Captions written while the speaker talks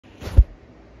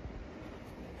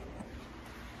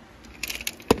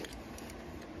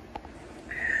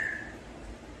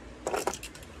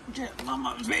Get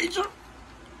Mama Major.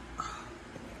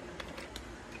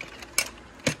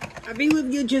 I'll be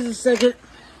with you just a second.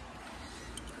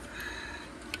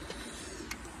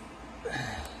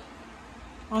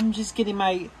 I'm just getting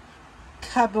my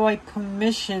copyright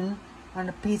permission on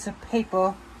a piece of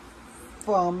paper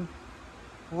from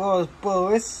Royal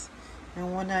Burris,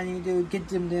 and what I need to get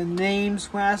them their names,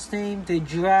 last name, the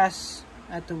address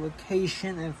at the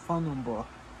location, and phone number.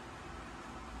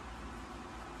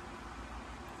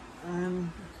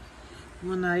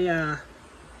 When I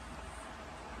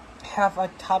have a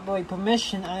copyright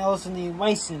permission, I also need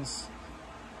license,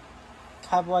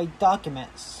 copyright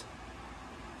documents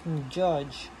from the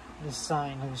judge to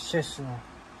sign the decisional.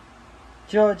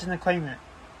 Judge and the claimant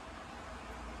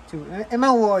too, and my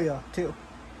lawyer too.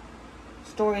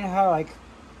 Story how like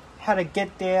how to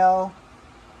get there,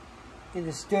 get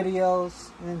the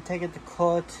studios, and then take it to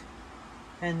court,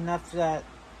 and after that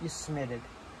you submit it.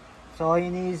 So all you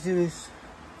need to do is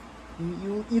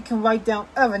you can write down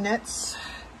evidence.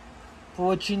 But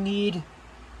what you need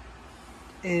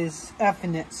is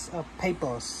evidence of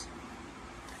papers,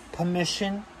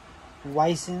 permission,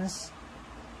 license,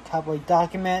 copyright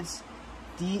documents,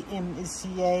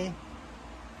 DMCA.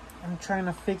 I'm trying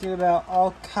to figure out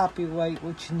all copyright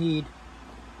what you need,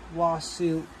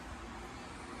 lawsuit,